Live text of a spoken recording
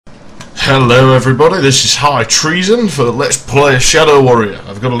Hello everybody, this is High Treason for Let's Play Shadow Warrior.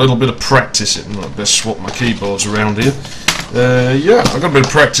 I've got a little bit of practice in. I best swap my keyboards around here. Yeah, I've got a bit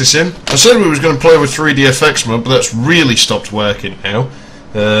of practice in. I said we was going to play with 3DFX mode, but that's really stopped working now.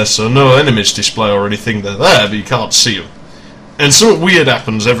 So no enemies display or anything, they're there, but you can't see them. And something weird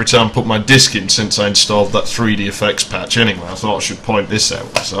happens every time I put my disc in since I installed that 3DFX patch anyway. I thought I should point this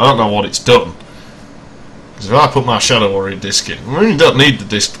out, so I don't know what it's done. Because if I put my Shadow Warrior disc in, I mean, you don't need the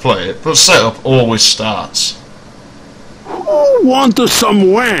disc to play it, but setup always starts. Who wants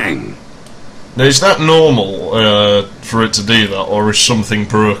some wang? Now, is that normal for it to do that, or is something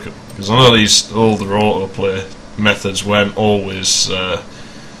broken? Because I know these older autoplay methods weren't always spot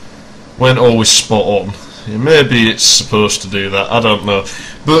on. Yeah, maybe it's supposed to do that, I don't know.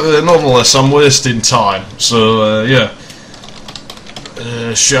 But nonetheless, I'm wasting time, so yeah.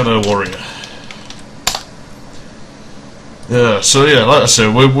 Shadow Warrior. Yeah, so yeah, like I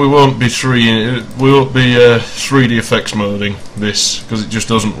said, we won't be 3DFX moding this because it just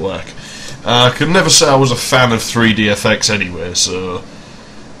doesn't work. I could never say I was a fan of 3DFX anyway, so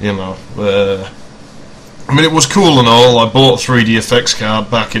you know. I mean, it was cool and all. I bought a 3DFX card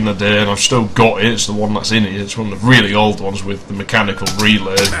back in the day, and I've still got it. It's the one that's in here. It's one of the really old ones with the mechanical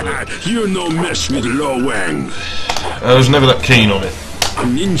relay. You no mess with Lo Wang. I was never that keen on it. A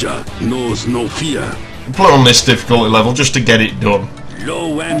ninja knows no fear. I play on this difficulty level just to get it done. Lo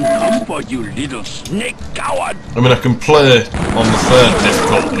Wang, come for you little snake coward. I mean, I can play on the third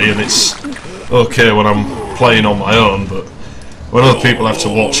difficulty, and it's okay when I'm playing on my own, but when other people have to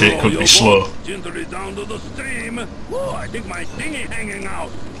watch it, it could be slow. Down to the stream. Oh, I think my dinghy hanging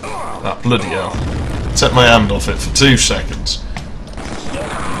out. Ah, bloody hell. Take my hand off it for 2 seconds.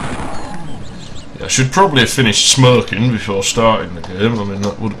 Yeah, I should probably have finished smoking before starting the game. I mean,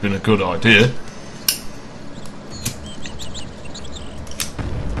 that would have been a good idea.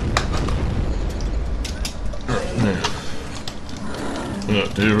 Oh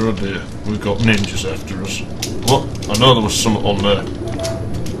dear, oh dear. We've got ninjas after us. What? I know there was something on there.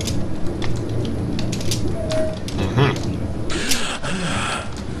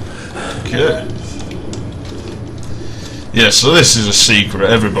 Okay. Yeah, so this is a secret.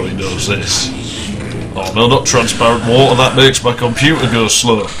 Everybody knows this. Oh no, not transparent water. That makes my computer go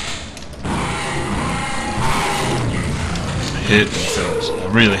slow. I hate them things. I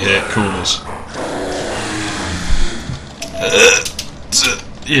really hate coolers.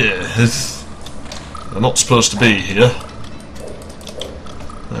 Yeah, they're not supposed to be here.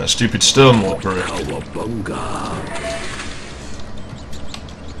 Stupid stone won't break. I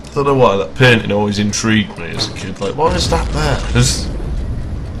don't know why that painting always intrigued me as a kid. Like, why is that there?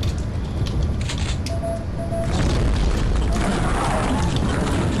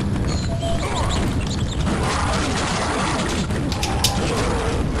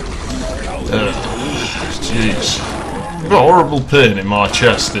 Jeez. I've got a horrible pain in my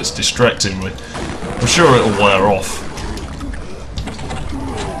chest that's distracting me. I'm sure it'll wear off.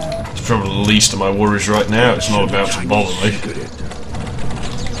 It's probably the least of my worries right now. It's not about to bother me.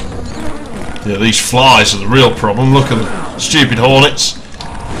 Yeah, these flies are the real problem. Look at the stupid hornets.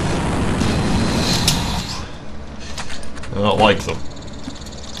 I don't like them.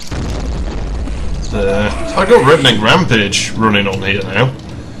 I got Redneck Rampage running on here now.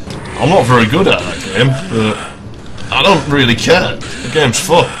 I'm not very good at that game, but I don't really care. The game's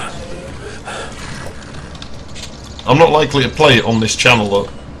fun. I'm not likely to play it on this channel though.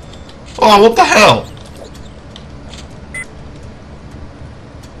 Oh, what the hell?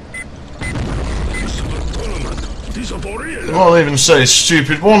 They won't even say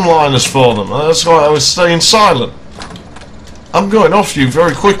stupid one-liners for them. That's why I was staying silent. I'm going off you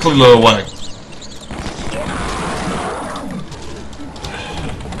very quickly, Lo Wang.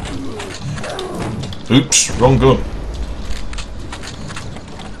 Oops, wrong gun.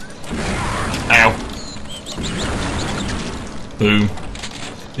 Ow. Boom.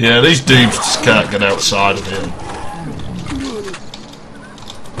 Yeah, these dudes just can't get outside of here.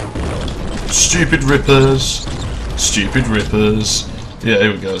 Stupid rippers. Stupid rippers. Yeah,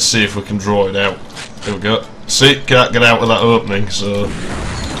 here we go. Let's see if we can draw it out. Here we go. See, can't get out of that opening, so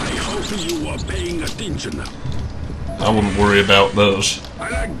I hope you are paying attention. I wouldn't worry about those. I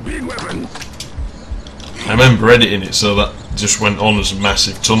like big weapons. I remember editing it so that just went on as a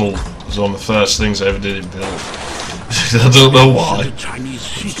massive tunnel. It was one of the first things I ever did in build. I don't know why.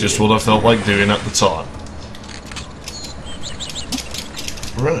 It's just what I felt like doing at the time.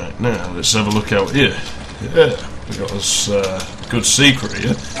 Right, now let's have a look out here. Yeah, we got this good secret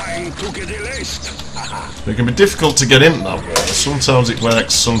here. It can be difficult to get in that water. Sometimes it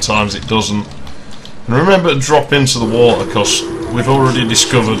works, sometimes it doesn't. And remember to drop into the water, because we've already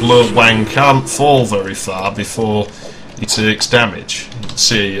discovered Lo Wang can't fall very far before he takes damage. You can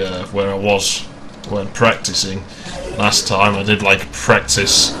see where I was when practicing last time. I did like a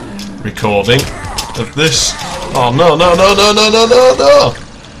practice recording of this. Oh no no no no no no no no!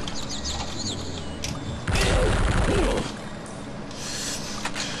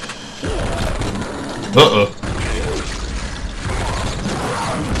 Uh-oh.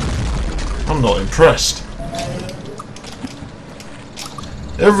 I'm not impressed.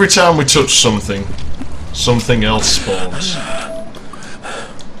 Every time we touch something, something else spawns.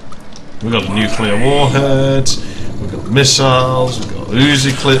 We've got a nuclear warhead, we've got missiles, we've got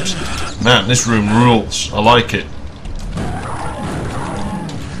Uzi clips. Man, this room rules. I like it.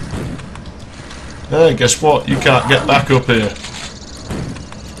 Hey, guess what? You can't get back up here.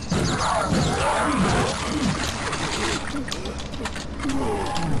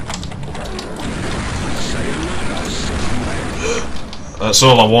 That's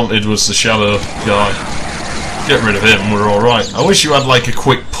all I wanted was the shadow guy. Get rid of him, we're alright. I wish you had like a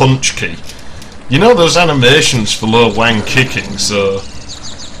quick punch key. You know those animations for Lo Wang kicking, so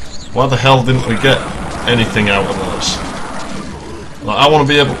why the hell didn't we get anything out of those? Like, I want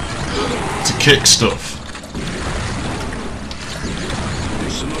to be able to kick stuff.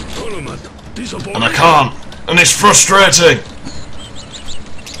 And I can't, and it's frustrating.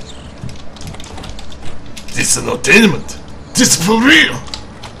 This is not tournament. This is for real.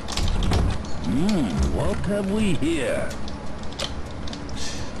 What have we here?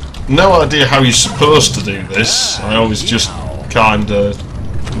 No idea how you're supposed to do this. I always just kinda...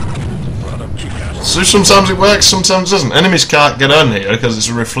 So sometimes it works, sometimes it doesn't. Enemies can't get on here because it's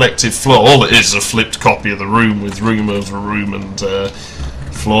a reflective floor. All it is a flipped copy of the room with room over room and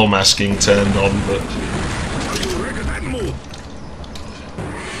floor masking turned on, but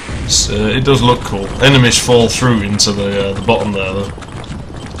it does look cool. Enemies fall through into the bottom there, though.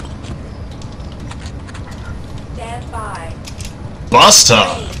 Stand by. Blast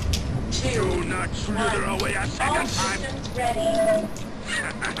time! Do not slither away a second time. Ready.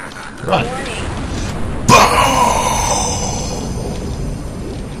 Right. Warning.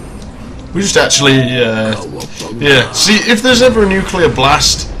 We just actually, yeah. See, if there's ever a nuclear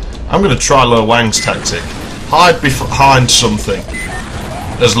blast, I'm going to try Lo Wang's tactic. Hide behind something.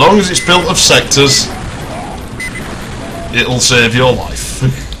 As long as it's built of sectors, it'll save your life.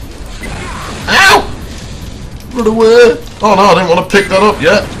 Ow! Run away! Oh no, I didn't want to pick that up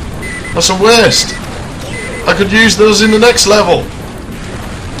yet. That's a waste. I could use those in the next level.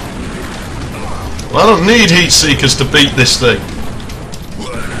 Well, I don't need heat seekers to beat this thing.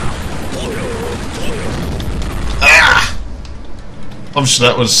 Ah! Obviously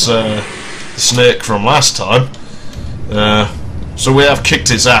that was the snake from last time. So we have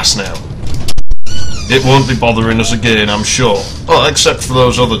kicked its ass now. It won't be bothering us again, I'm sure. Well, except for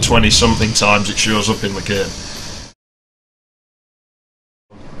those other 20-something times it shows up in the game.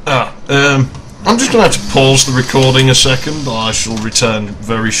 I'm just going to have to pause the recording a second. I shall return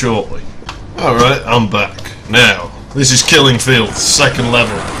very shortly. Alright, I'm back. Now, this is Killing Field, second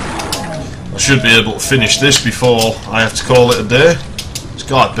level. I should be able to finish this before I have to call it a day. This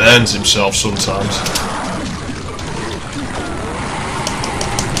guy burns himself sometimes.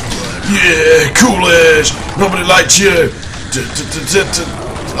 Yeah, cool as! Nobody likes you!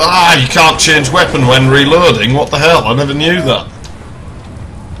 Ah, you can't change weapon when reloading, what the hell? I never knew that.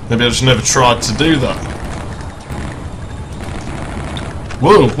 Maybe I just never tried to do that.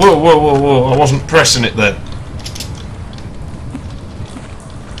 Whoa, whoa, whoa, whoa, whoa, I wasn't pressing it then.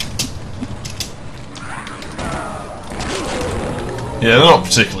 Yeah, they're not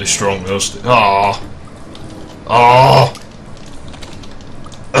particularly strong, those. Ah. Ah.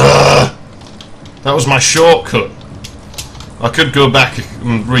 That was my shortcut. I could go back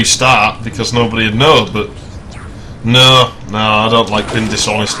and restart because nobody would know, but no, I don't like being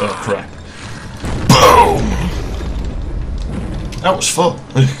dishonest. Oh crap! Boom! That was fun.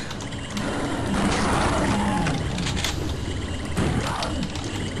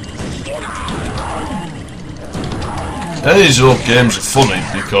 These old games are funny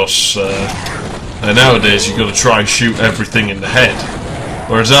because nowadays you've got to try and shoot everything in the head.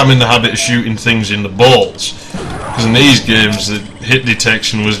 Whereas I'm in the habit of shooting things in the balls. Because in these games the hit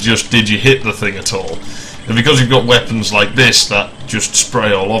detection was just, did you hit the thing at all? And because you've got weapons like this that just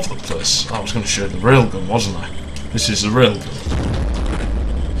spray all over the place. I was going to show you the railgun, wasn't I? This is the railgun.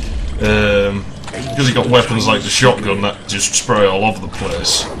 Because you've got weapons like the shotgun that just spray all over the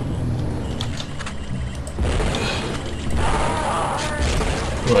place.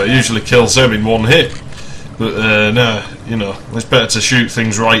 Well, it usually kills them in one hit. But no, you know, it's better to shoot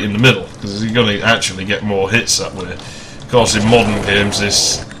things right in the middle because you're going to actually get more hits that way. course, in modern games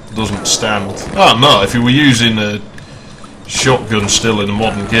this doesn't stand. Oh no, if you were using a shotgun still in a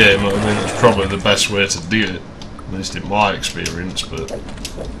modern game, I think that's probably the best way to do it. At least in my experience, but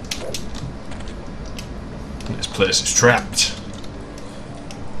this place is trapped.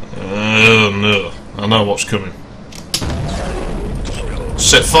 Oh no, I know what's coming.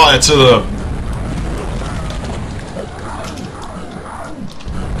 Set fire to them!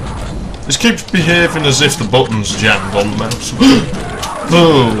 This keeps behaving as if the button's jammed on the mouse.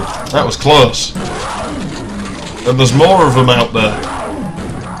 Oh, that was close. And there's more of them out there.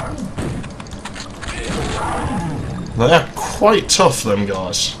 They are quite tough, them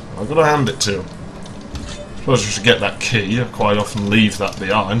guys. I've got to hand it to them. I suppose I should get that key. I quite often leave that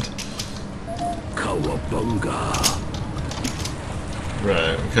behind. Cowabunga.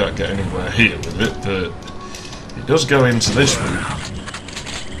 Right, we can't get anywhere here with it, but it does go into this room.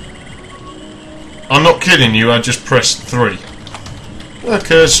 I'm not kidding you, I just pressed 3.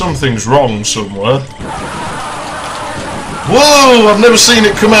 Okay, something's wrong somewhere. Whoa! I've never seen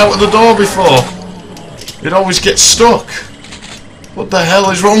it come out of the door before. It always gets stuck. What the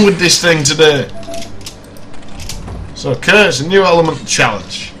hell is wrong with this thing today? It's okay, it's a new element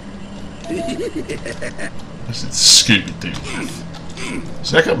challenge. This is Scooby-Doo.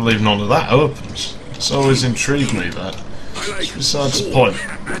 See, I can't believe none of that opens. It's always intrigued me, that. Besides the point.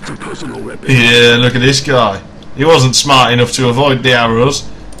 Yeah, look at this guy. He wasn't smart enough to avoid the arrows.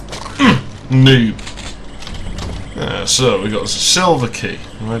 Noob. So, we got a silver key.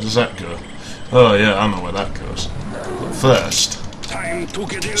 Where does that go? Oh yeah, I know where that goes. But first,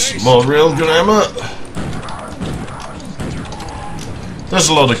 some more railgun ammo. There's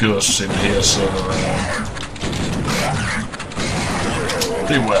a lot of ghosts in here, so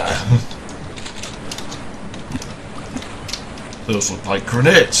beware. Those look like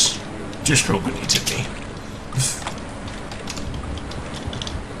grenades. Just throw grenades at me.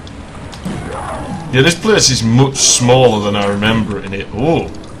 Yeah, this place is much smaller than I remember it in it. Oh,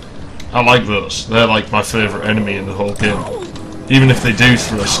 I like those. They're like my favourite enemy in the whole game. Even if they do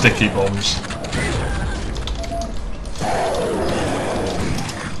throw sticky bombs.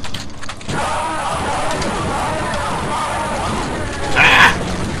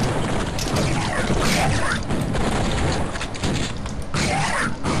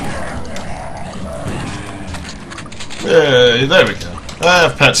 Yeah, there we go.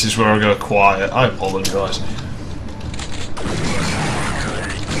 Pets is where I go quiet. I apologise.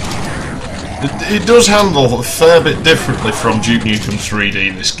 It does handle a fair bit differently from Duke Nukem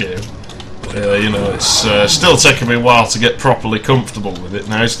 3D, this game. You know, it's still taking me a while to get properly comfortable with it.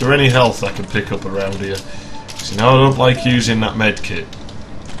 Now, is there any health I can pick up around here? Because, you know, I don't like using that med kit.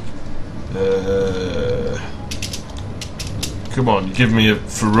 Come on, you give me a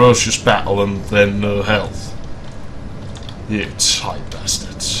ferocious battle and then no health. You tight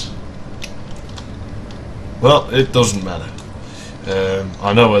bastards. Well, it doesn't matter.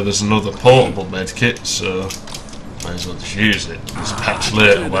 I know where there's another portable medkit, so might as well just use it. There's a patch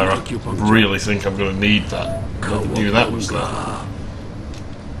later where I really think I'm going to need that. I knew that was there. Yeah.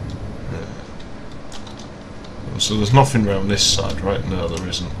 So there's nothing around this side, right? No, there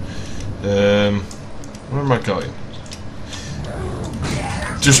isn't. Where am I going?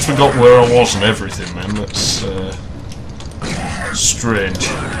 Just forgot where I was and everything, man. That's strange.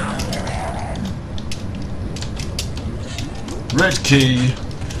 Red key,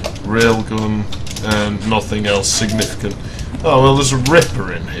 railgun, and nothing else significant. Oh well, there's a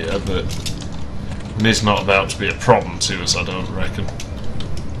Ripper in here, but it's not about to be a problem to us, I don't reckon.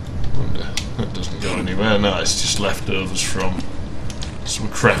 That doesn't go anywhere. No, it's just leftovers from some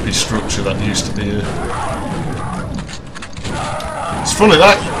crappy structure that used to be here. It's funny,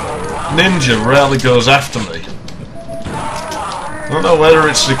 that ninja rarely goes after me. I don't know whether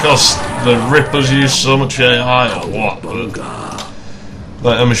it's because the Rippers use so much AI or what, but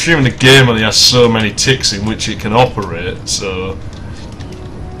like, I'm assuming the game only has so many ticks in which it can operate, so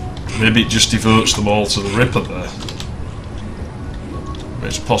maybe it just devotes them all to the Ripper there.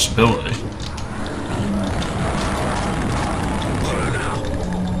 It's a possibility.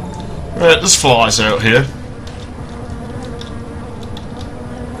 Right, there's flies out here.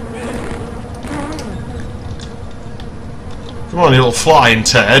 Come on, you little flying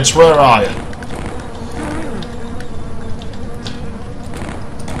Teds, where are you?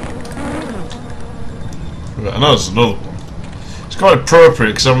 Right, I know there's another one. It's quite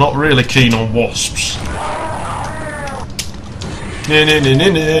appropriate because I'm not really keen on wasps.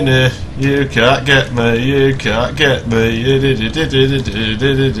 You can't get me, you can't get me.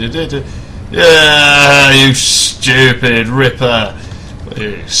 Yeah, you stupid Ripper.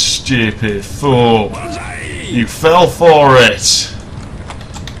 You stupid fool. You fell for it.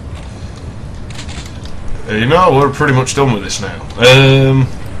 You know, we're pretty much done with this now.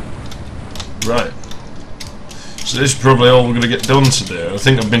 Right. So this is probably all we're going to get done today. I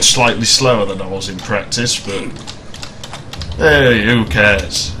think I've been slightly slower than I was in practice, but hey, who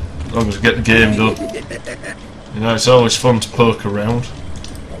cares? As long as we get the game done. You know, it's always fun to poke around.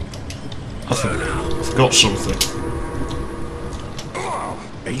 I think I forgot something.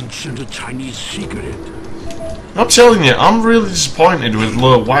 Ancient Chinese secret. I'm telling you, I'm really disappointed with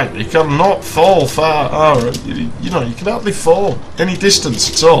Lo Wang. He cannot fall far. You know, you can hardly fall any distance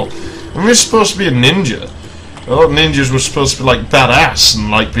at all. I mean, he's supposed to be a ninja. I thought ninjas were supposed to be like badass and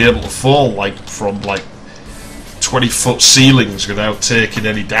like be able to fall like from like 20-foot ceilings without taking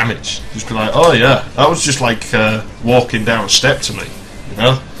any damage. Just be like, oh yeah, that was just like walking down a step to me, you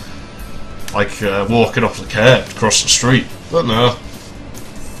know, like walking off the curb across the street. But no.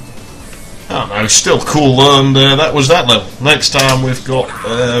 I don't know, still cool, and that was that level. Next time we've got,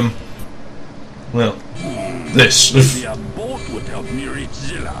 well, this. Maybe a boat would help me reach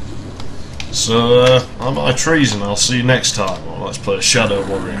Zilla. So, I'm my treason. I'll see you next time. Well, let's play Shadow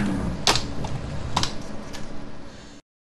Warrior.